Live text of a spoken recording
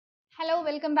Hello,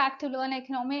 welcome back to Learn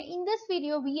Oikonomia. In this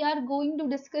video, we are going to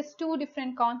discuss two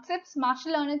different concepts,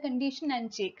 Marshall Lerner condition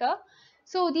and Jacob.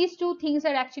 So these two things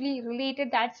are actually related.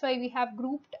 That's why we have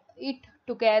grouped it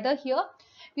together here.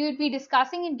 We will be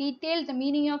discussing in detail the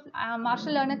meaning of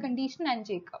Marshall Lerner condition and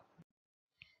Jacob.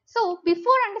 So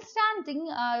before understanding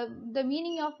the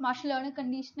meaning of Marshall Lerner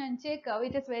condition and Jacob,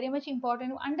 it is very much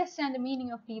important to understand the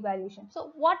meaning of devaluation.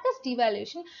 So what is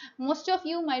devaluation? Most of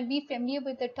you might be familiar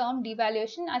with the term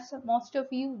devaluation. As most of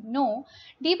you know,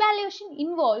 devaluation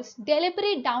involves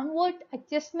deliberate downward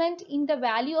adjustment in the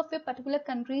value of a particular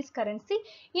country's currency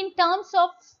in terms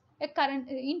of the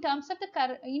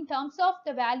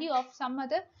value of some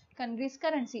other country's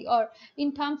currency, or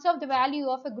in terms of the value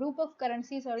of a group of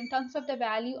currencies, or in terms of the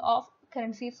value of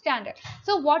currency standard.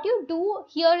 So what you do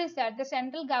here is that the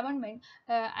central government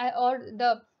or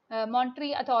the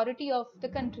monetary authority of the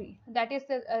country, that is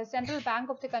the central bank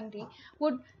of the country,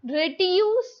 would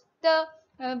reduce the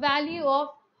value of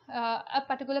a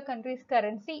particular country's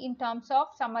currency in terms of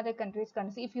some other country's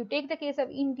currency. If you take the case of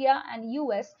India and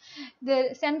US,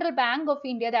 the Central Bank of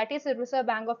India, that is the Reserve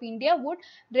Bank of India, would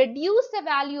reduce the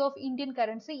value of Indian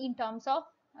currency in terms of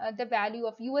the value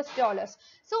of US dollars.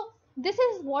 So this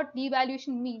is what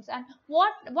devaluation means. And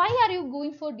why are you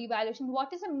going for devaluation?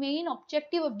 What is the main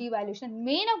objective of devaluation?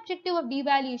 Main objective of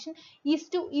devaluation is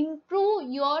to improve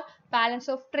your balance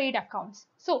of trade accounts.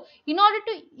 So in order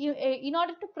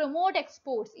to promote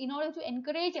exports, in order to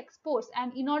encourage exports,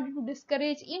 and in order to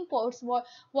discourage imports,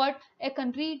 what a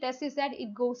country does is that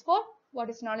it goes for what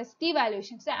is known as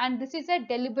devaluation. And this is a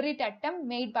deliberate attempt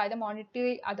made by the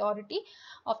monetary authority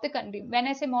of the country. When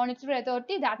I say monetary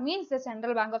authority, that means the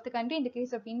central bank of the country. In the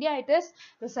case of India, it is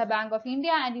Reserve Bank of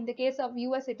India, and in the case of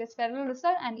US, it is Federal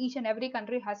Reserve, and each and every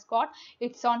country has got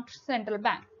its own central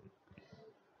bank.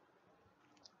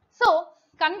 So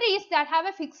countries that have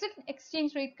a fixed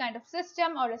exchange rate kind of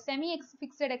system or a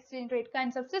semi-fixed exchange rate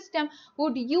kinds of system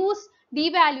would use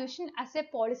devaluation as a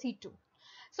policy tool.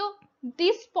 So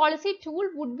this policy tool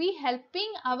would be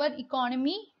helping our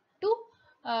economy to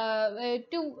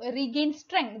regain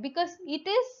strength, because it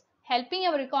is helping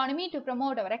our economy to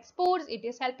promote our exports. It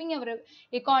is helping our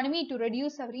economy to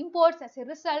reduce our imports. As a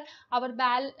result, our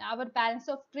balance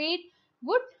of trade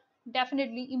would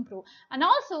definitely improve, and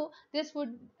also this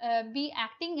would be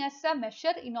acting as a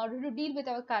measure in order to deal with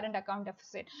our current account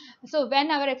deficit. So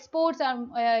when our exports are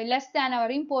less than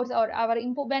our imports, or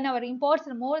when our imports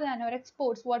are more than our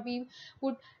exports, what we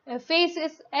would face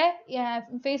is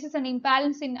faces an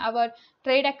imbalance in our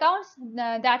trade accounts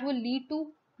that will lead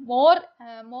to more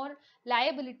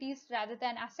liabilities rather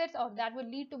than assets, or that would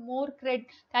lead to more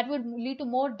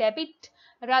debit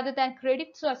rather than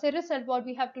credit. So as a result, what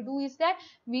we have to do is that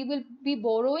we will be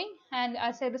borrowing, and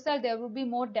as a result there will be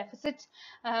more deficits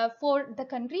for the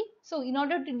country. So in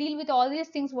order to deal with all these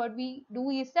things, what we do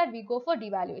is that we go for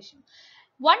devaluation.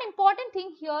 One important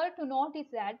thing here to note is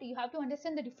that you have to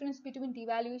understand the difference between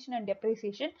devaluation and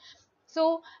depreciation.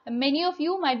 So many of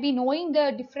you might be knowing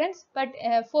the difference, but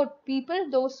for people,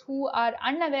 those who are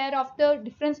unaware of the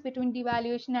difference between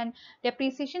devaluation and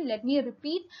depreciation, let me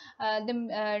repeat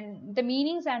the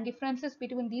meanings and differences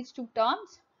between these two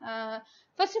terms.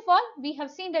 First of all, we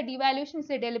have seen that devaluation is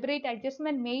a deliberate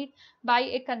adjustment made by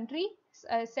a country's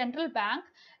central bank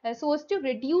so as to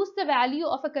reduce the value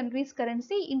of a country's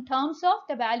currency in terms of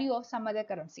the value of some other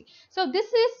currency. So this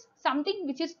is something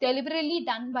which is deliberately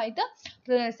done by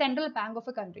the central bank of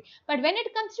a country. But when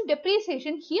it comes to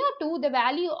depreciation, here too the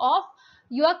value of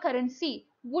your currency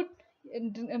would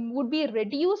be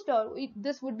reduced, or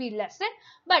this would be lessened,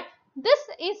 but this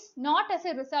is not as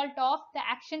a result of the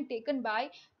action taken by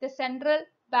the central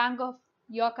bank of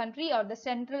your country or the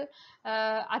central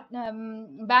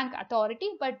bank authority,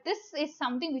 but this is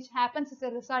something which happens as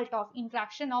a result of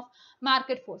interaction of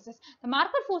market forces. The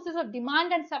market forces of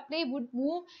demand and supply would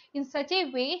move in such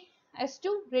a way as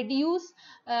to reduce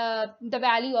the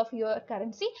value of your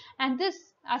currency, and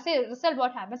this, as a result,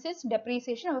 what happens is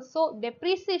depreciation. So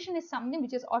depreciation is something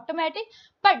which is automatic,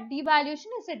 but devaluation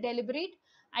is a deliberate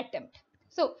attempt.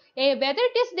 So whether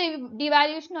it is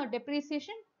devaluation or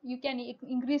depreciation, you can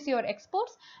increase your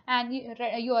exports and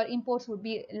your imports would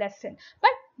be lessened.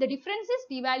 But the difference is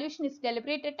devaluation is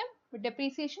deliberate attempt, but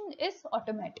depreciation is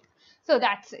automatic. So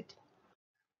that's it.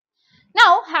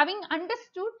 Now, having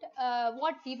understood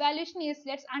what devaluation is,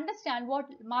 let's understand what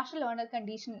Marshall Lerner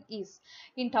condition is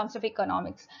in terms of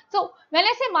economics. So, when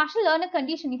I say Marshall Lerner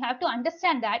condition, you have to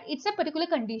understand that it's a particular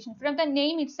condition. From the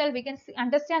name itself, we can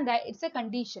understand that it's a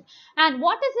condition. And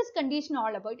what is this condition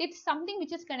all about? It's something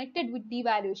which is connected with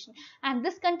devaluation. And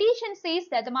this condition says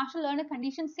that, the Marshall Lerner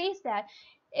condition says that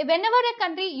whenever a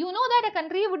country, you know that a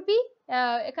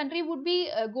country would be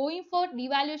going for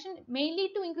devaluation mainly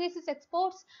to increase its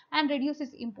exports and reduce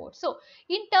its imports. So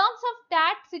in terms of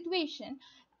that situation,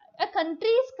 a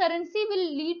country's currency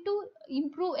will lead to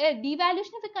improve. A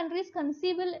devaluation of a country's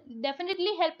currency will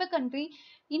definitely help a country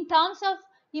in terms of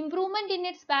improvement in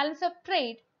its balance of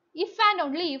trade, if and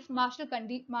only if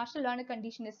Marshall-Lerner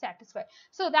condition is satisfied.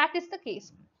 So that is the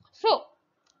case. So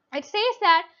it says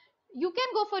that you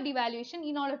can go for devaluation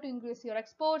in order to increase your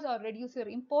exports or reduce your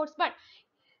imports, but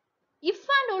if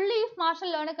and only if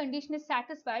Marshall-Lerner condition is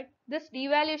satisfied, this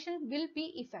devaluation will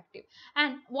be effective.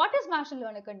 And what is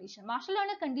Marshall-Lerner condition?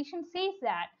 Marshall-Lerner condition says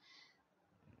that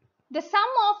the sum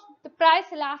of the price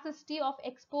elasticity of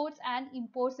exports and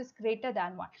imports is greater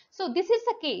than 1. So this is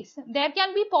the case. There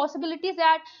can be possibilities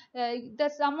that the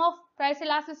sum of price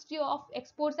elasticity of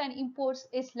exports and imports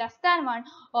is less than 1,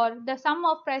 or the sum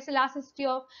of price elasticity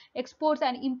of exports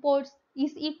and imports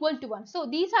is equal to 1. So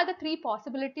these are the three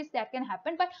possibilities that can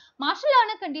happen. But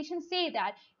Marshall-Lerner conditions say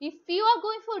that if you are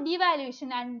going for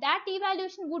devaluation, and that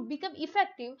devaluation would become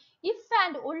effective if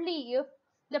and only if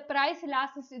the price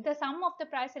elasticity, the sum of the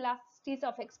price elasticities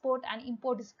of export and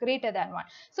import is greater than 1.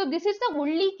 So this is the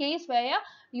only case where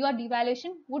your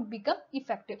devaluation would become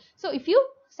effective. So if you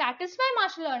satisfy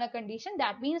Marshall-Lerner condition,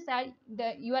 that means that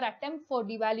your attempt for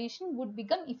devaluation would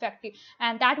become effective,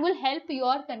 and that will help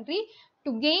your country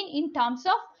to gain in terms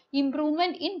of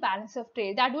improvement in balance of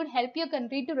trade. That would help your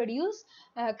country to reduce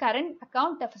current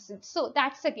account deficits. So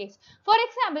that's the case. For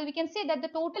example, we can say that the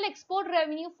total export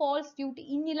revenue falls due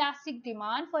to inelastic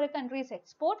demand for a country's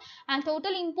export, and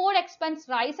total import expense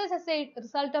rises as a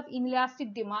result of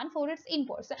inelastic demand for its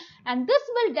imports. And this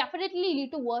will definitely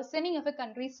lead to worsening of a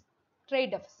country's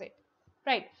trade deficit,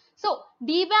 right? So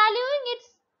devaluing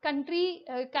its country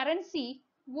currency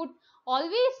would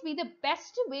always be the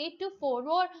best way to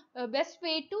forward, best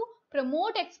way to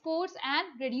promote exports and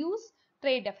reduce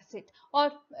trade deficit,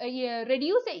 or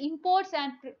reduce the imports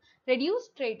and reduce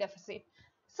trade deficit.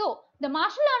 So the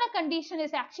Marshall-Lerner condition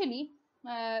is actually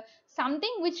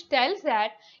something which tells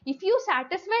that if you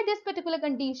satisfy this particular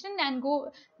condition and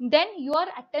go, then your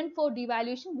attempt for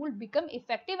devaluation will become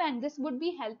effective, and this would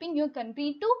be helping your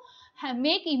country to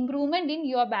make improvement in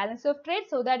your balance of trade,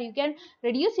 so that you can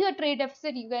reduce your trade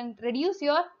deficit, you can reduce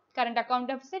your current account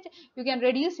deficit, you can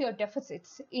reduce your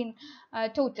deficits in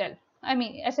total, I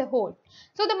mean as a whole.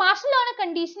 So the Marshall-Lerner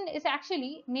condition is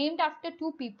actually named after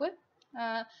two people.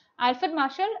 Alfred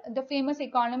Marshall, the famous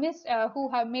economist who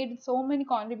have made so many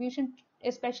contributions,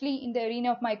 especially in the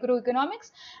arena of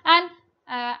microeconomics, and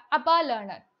Abba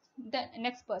Lerner, the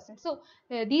next person. So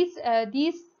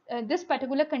this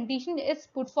particular condition is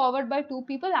put forward by two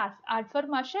people, Alfred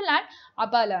Marshall and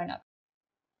Abba Lerner.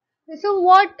 So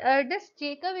what this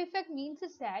Jacob effect means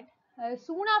is that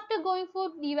soon after going for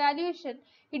devaluation,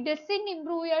 it doesn't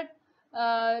improve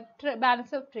your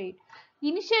balance of trade.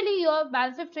 Initially, your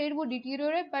balance of trade would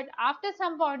deteriorate, but after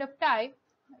some point of time,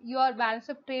 your balance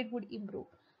of trade would improve.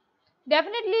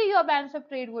 Definitely, your balance of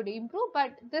trade would improve,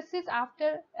 but this is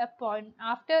after a point,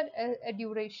 after a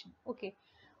duration. Okay,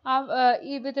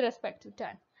 with respect to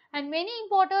time. And many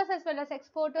importers as well as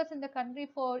exporters in the country,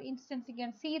 for instance, you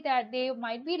can see that they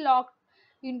might be locked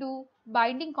into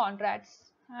binding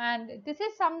contracts, and this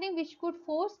is something which could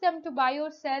force them to buy or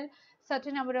sell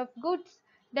certain number of goods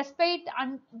despite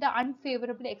the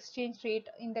unfavorable exchange rate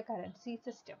in the currency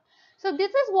system. So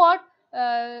this is what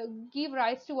give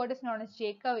rise to what is known as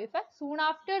Jacob effect. Soon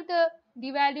after the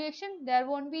devaluation, there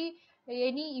won't be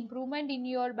any improvement in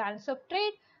your balance of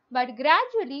trade, but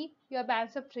gradually your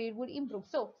balance of trade would improve.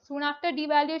 So soon after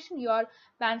devaluation, your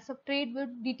balance of trade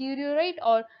would deteriorate,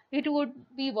 or it would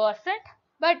be worsened,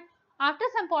 but after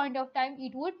some point of time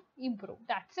it would improve.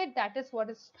 That's it. That is what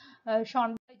is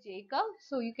shown by Jacob.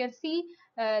 So you can see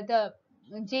the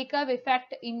Jacob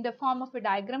effect in the form of a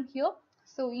diagram here.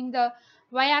 So in the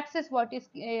y-axis, what is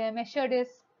measured is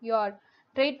your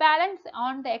trade balance.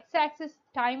 On the x-axis,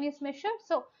 time is measured.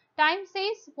 So time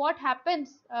says what happens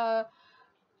for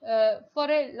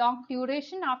a long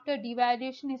duration after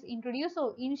devaluation is introduced.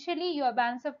 So initially your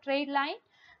balance of trade line,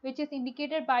 which is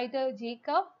indicated by the J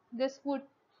curve, this would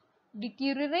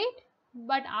deteriorate,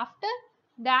 but after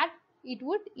that it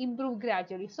would improve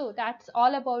gradually. So that's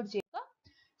all about J curve.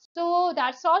 So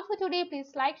that's all for today.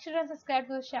 Please like, share and subscribe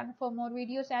to the channel for more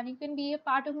videos, and you can be a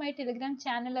part of my Telegram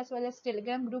channel as well as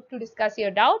Telegram group to discuss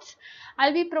your doubts.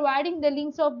 I'll be providing the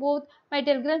links of both my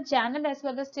Telegram channel as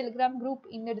well as Telegram group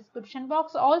in the description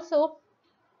box. Also,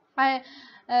 I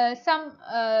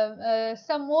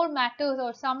some more matters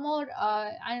or some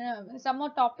more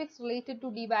topics related to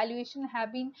devaluation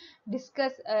have been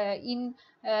discussed in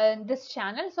this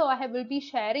channel. So I will be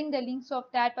sharing the links of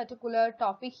that particular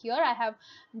topic here. I have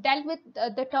dealt with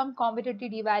the term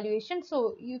competitive devaluation.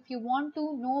 So if you want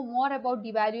to know more about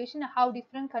devaluation, how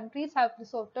different countries have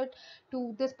resorted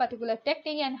to this particular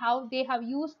technique and how they have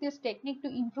used this technique to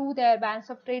improve their balance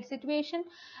of trade situation,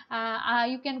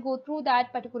 you can go through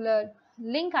that particular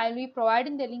link. I will be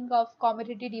providing the link of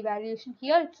commodity devaluation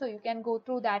here, so you can go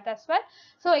through that as well.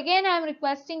 So again, I am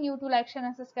requesting you to like, share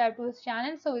and subscribe to this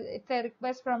channel. So it's a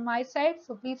request from my side,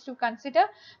 so please do consider,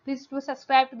 please do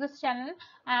subscribe to this channel,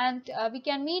 and we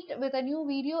can meet with a new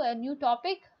video, a new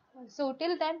topic. So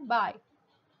till then, bye.